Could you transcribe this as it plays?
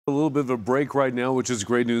A little bit of a break right now, which is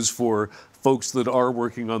great news for folks that are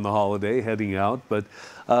working on the holiday, heading out. But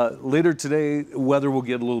later today, weather will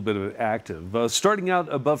get a little bit of active. Starting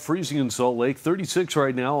out above freezing in Salt Lake, 36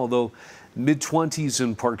 right now, although mid-20s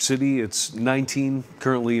in Park City. It's 19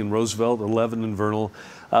 currently in Roosevelt, 11 in Vernal.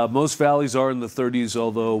 Most valleys are in the 30s,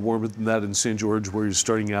 although warmer than that in St. George, where you're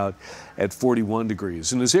starting out at 41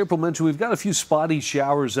 degrees. And as April mentioned, we've got a few spotty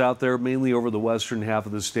showers out there, mainly over the western half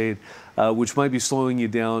of the state, which might be slowing you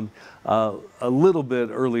down a little bit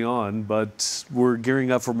early on, but we're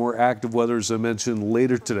gearing up for more active weather, as I mentioned,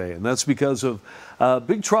 later today. And that's because of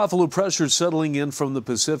big trough of low pressure settling in from the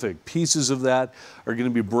Pacific. Pieces of that are going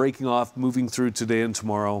to be breaking off, moving through today and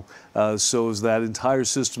tomorrow. So as that entire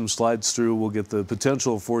system slides through, we'll get the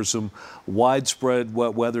potential for some widespread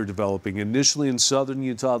wet weather developing. Initially in southern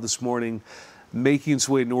Utah this morning, making its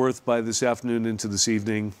way north by this afternoon into this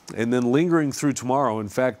evening, and then lingering through tomorrow. In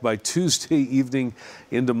fact, by Tuesday evening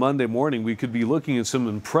into Monday morning, we could be looking at some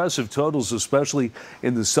impressive totals, especially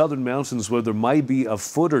in the southern mountains where there might be a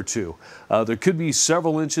foot or two. There could be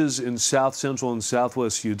several inches in south central and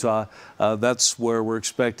southwest Utah. That's where we're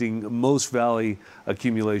expecting most valley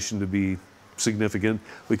accumulation to be significant.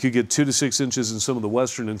 We could get 2 to 6 inches in some of the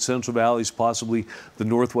western and central valleys, possibly the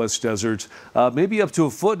northwest deserts, maybe up to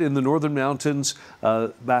a foot in the northern mountains,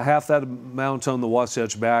 about half that amount on the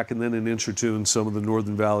Wasatch Back, and then an inch or two in some of the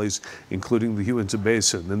northern valleys, including the Uinta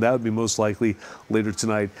Basin. And that would be most likely later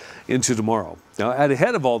tonight into tomorrow. Now,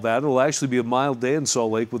 ahead of all that, it'll actually be a mild day in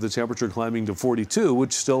Salt Lake with the temperature climbing to 42,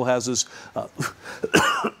 which still has us,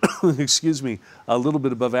 excuse me, a little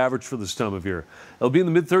bit above average for this time of year. It'll be in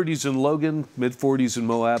the mid-30s in Logan, mid-40s in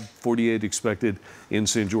Moab, 48 expected in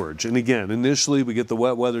St. George. And again, initially we get the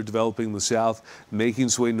wet weather developing in the south, making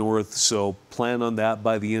its way north, so plan on that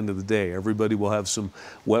by the end of the day. Everybody will have some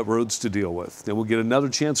wet roads to deal with. Then we'll get another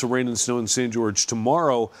chance of rain and snow in St. George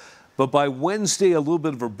tomorrow. But by Wednesday, a little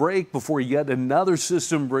bit of a break before yet another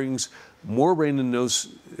system brings more rain and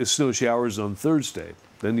snow showers on Thursday.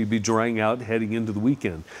 Then you'd be drying out heading into the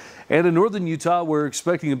weekend. And in northern Utah, we're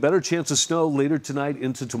expecting a better chance of snow later tonight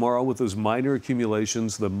into tomorrow with those minor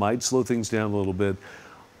accumulations that might slow things down a little bit.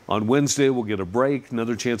 On Wednesday, we'll get a break,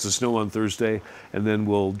 another chance of snow on Thursday, and then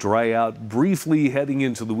we'll dry out briefly heading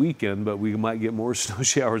into the weekend, but we might get more snow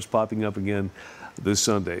showers popping up again this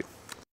Sunday.